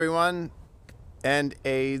Everyone, and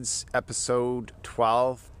AIDS, episode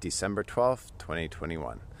 12, December 12th,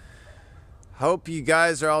 2021. Hope you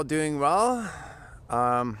guys are all doing well.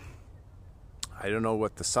 I don't know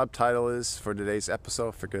what the subtitle is for today's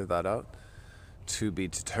episode. Figure that out. To be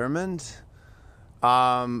determined.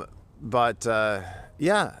 Yeah,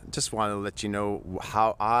 just want to let you know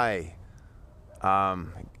how I,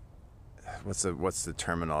 what's the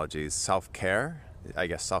terminology? Self-care? I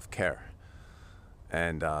guess self-care.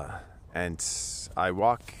 And I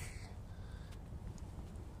walk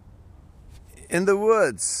in the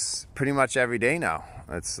woods pretty much every day now.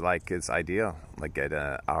 It's ideal. Like get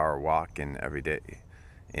an hour walk in every day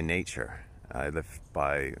in nature. I live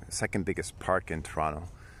by second biggest park in Toronto.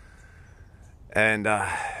 And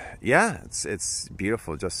it's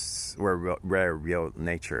beautiful just where real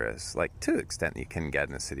nature is. Like to the extent you can get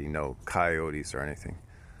in a city. No coyotes or anything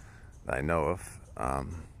that I know of.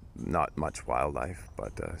 Not much wildlife,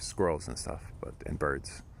 but squirrels and stuff, and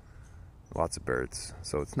birds. Lots of birds,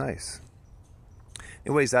 so it's nice.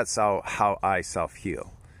 Anyways, that's how I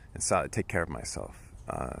self-heal and take care of myself.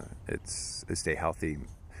 It's stay healthy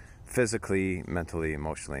physically, mentally,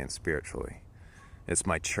 emotionally, and spiritually. It's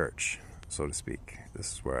my church, so to speak.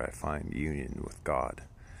 This is where I find union with God.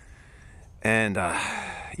 And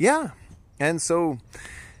and so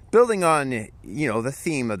building on, the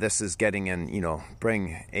theme of this is getting in,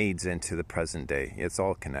 bring AIDS into the present day. It's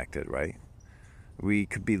all connected, right? We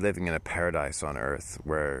could be living in a paradise on earth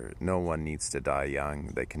where no one needs to die young.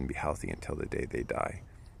 They can be healthy until the day they die.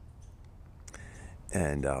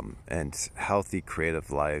 And healthy,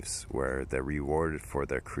 creative lives where they're rewarded for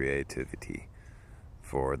their creativity,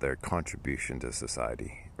 for their contribution to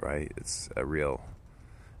society, right? It's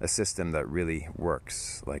a system that really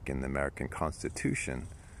works, like in the American Constitution.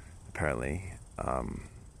 Apparently,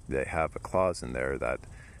 they have a clause in there that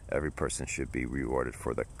every person should be rewarded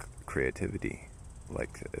for their creativity,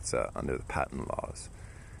 like it's under the patent laws.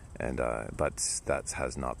 But that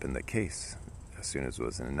has not been the case. As soon as it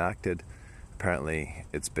was enacted, apparently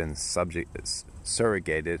it's been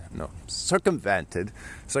circumvented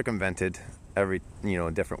every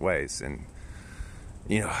in different ways, and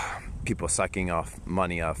people sucking off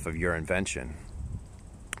money off of your invention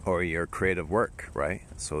or your creative work, right?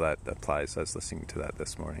 So that applies. I was listening to that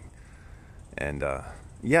this morning. And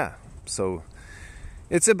so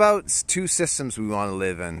it's about two systems we want to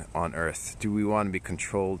live in on Earth. Do we want to be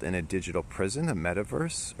controlled in a digital prison, a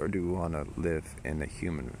metaverse, or do we want to live in a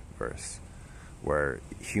human verse where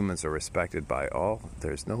humans are respected by all?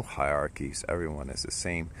 There's no hierarchies. Everyone is the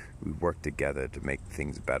same. We work together to make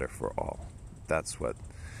things better for all. That's what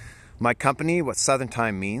my company, what Southern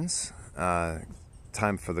Time means.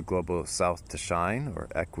 Time for the global south to shine, or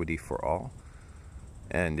equity for all.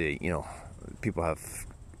 And people have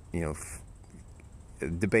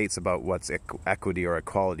debates about what's equity or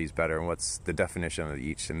equality is better, and what's the definition of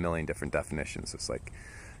each. A million different definitions. It's like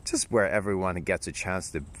just where everyone gets a chance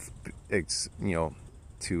to explore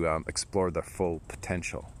their full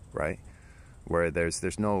potential, right? Where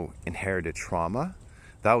there's no inherited trauma.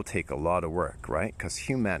 That will take a lot of work, right? Because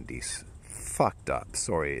humanity's fucked up.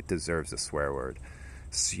 Sorry, it deserves a swear word.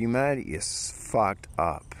 Humanity is fucked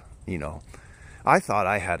up. I thought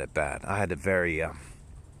I had it bad. I had a very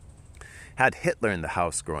had Hitler in the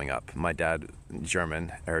house growing up. My dad,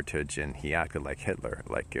 German heritage, and he acted like Hitler,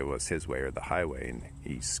 like it was his way or the highway, and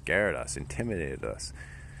he scared us, intimidated us.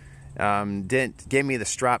 Gave me the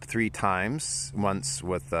strap 3 times, once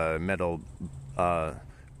with metal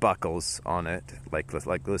buckles on it, like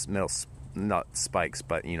this metal. Not spikes,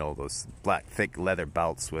 but those black thick leather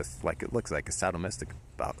belts with it looks like a sadomastic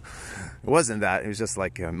belt. It wasn't that. It was just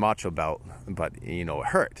like a macho belt, but it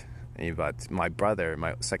hurt. But my brother,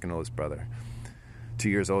 my second oldest brother, 2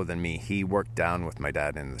 years older than me, he worked down with my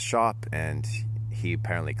dad in the shop, and he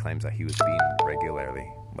apparently claims that he was being regularly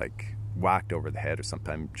whacked over the head, or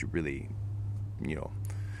sometimes really,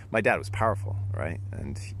 my dad was powerful, right?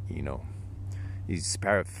 And he's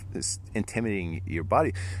intimidating your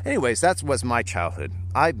body. Anyways, that was my childhood.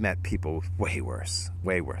 I've met people way worse.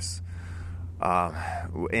 In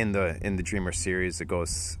the Dreamer series, it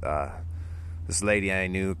goes this lady I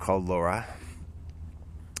knew called Laura,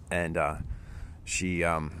 and I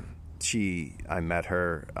met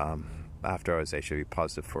her after I was HIV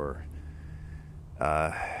positive for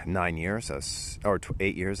 9 years. 8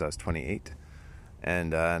 years. I was 28,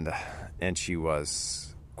 and she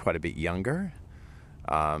was quite a bit younger.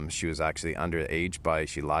 She was actually underage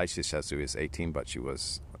she lied. She says she was 18, but she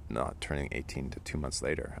was not turning 18 to 2 months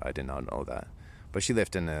later. I did not know that. But she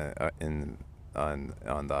lived on the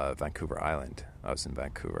Vancouver Island. I was in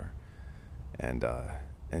Vancouver, and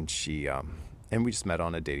she And we just met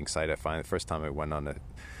on a dating site. I find the first time I went on a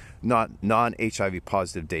non-HIV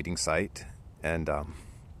positive dating site, and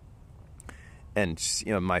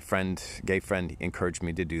my gay friend encouraged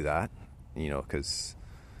me to do that, because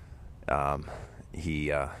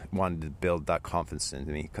he wanted to build that confidence in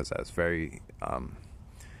me, because I was very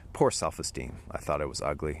poor self-esteem. I thought I was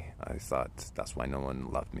ugly. I thought that's why no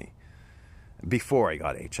one loved me before I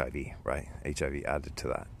got HIV, right? HIV added to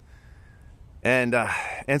that. And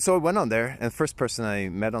so I went on there, and the first person I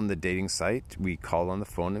met on the dating site, we called on the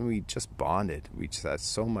phone, and we just bonded. We just had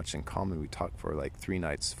so much in common. We talked for like 3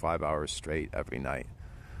 nights, 5 hours straight every night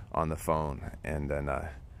on the phone. And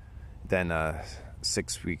then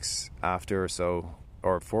 6 weeks after or so,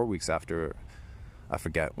 or 4 weeks after, I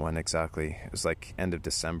forget when exactly. It was like end of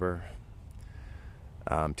December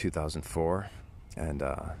 2004. And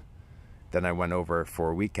then I went over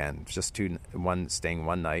for a weekend, just staying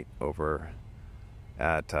one night over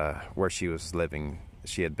at where she was living.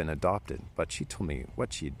 She had been adopted, but she told me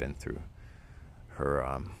what she'd been through.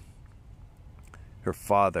 Her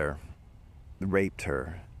father raped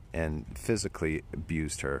her and physically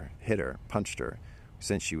abused her, hit her, punched her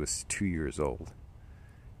since she was 2 years old.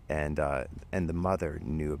 And the mother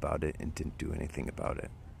knew about it and didn't do anything about it.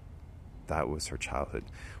 That was her childhood.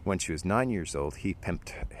 When she was 9 years old, he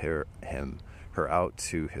pimped her out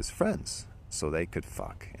to his friends so they could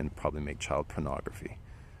fuck and probably make child pornography,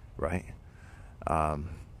 right? And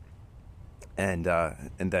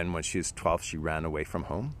then when she was 12, she ran away from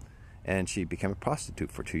home, and she became a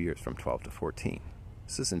prostitute for 2 years, from 12 to 14.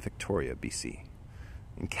 This is in Victoria, BC,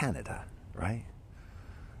 in Canada, right?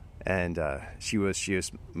 And she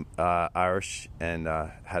was Irish and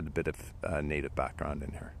had a bit of native background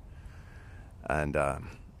in her. And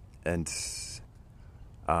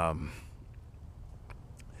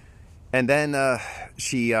then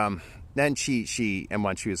she when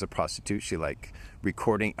she was a prostitute, she like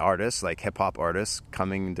recording artists, like hip hop artists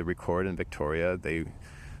coming to record in Victoria.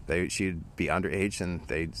 She'd be underage,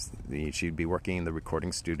 and she'd be working in the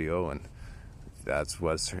recording studio, and that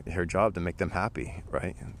was her job, to make them happy,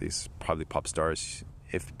 right? These probably pop stars,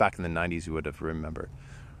 if back in the 90s you would have remembered,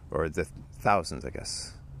 or the thousands, I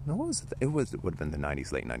guess. No, what was it? It would have been the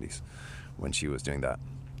 90s, late 90s, when she was doing that.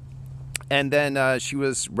 And then she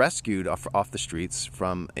was rescued off the streets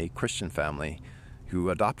from a Christian family who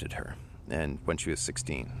adopted her, and when she was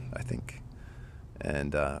 16, I think,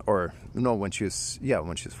 and when she was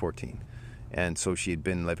 14. And so she had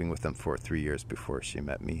been living with them for 3 years before she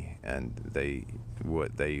met me, and they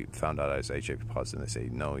found out I was HIV positive. And they say,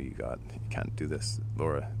 no, you can't do this,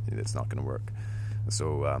 Laura. It's not going to work.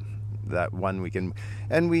 So that one weekend,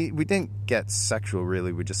 and we didn't get sexual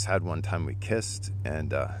really. We just had one time we kissed,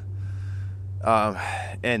 and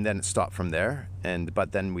then it stopped from there.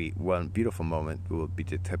 But then one beautiful moment will be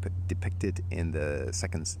depicted in the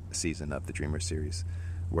second season of the Dreamer series,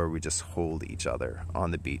 where we just hold each other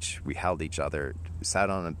on the beach. We held each other, sat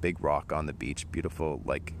on a big rock on the beach, beautiful,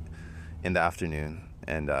 like in the afternoon,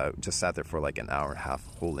 and just sat there for like an hour and a half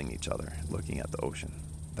holding each other, looking at the ocean.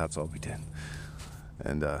 That's all we did.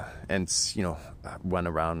 And went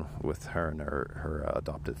around with her and her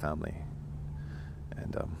adopted family.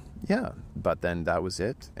 And but then that was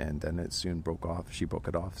it, and then it soon broke off. She broke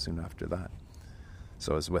it off soon after that.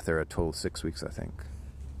 So I was with her a total 6 weeks, I think.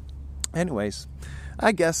 Anyways,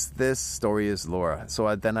 I guess this story is Laura.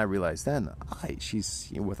 So then I realized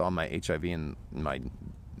she's with all my HIV and my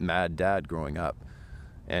mad dad growing up,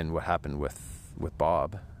 and what happened with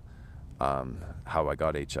Bob, how I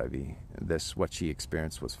got HIV. What she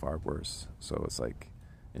experienced was far worse. So it's like,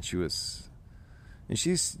 and she's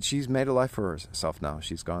made a life for herself now.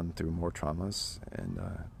 She's gone through more traumas,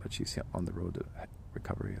 but she's on the road to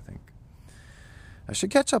recovery, I think. I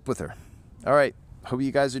should catch up with her. All right. Hope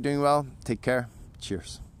you guys are doing well. Take care.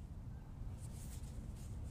 Cheers.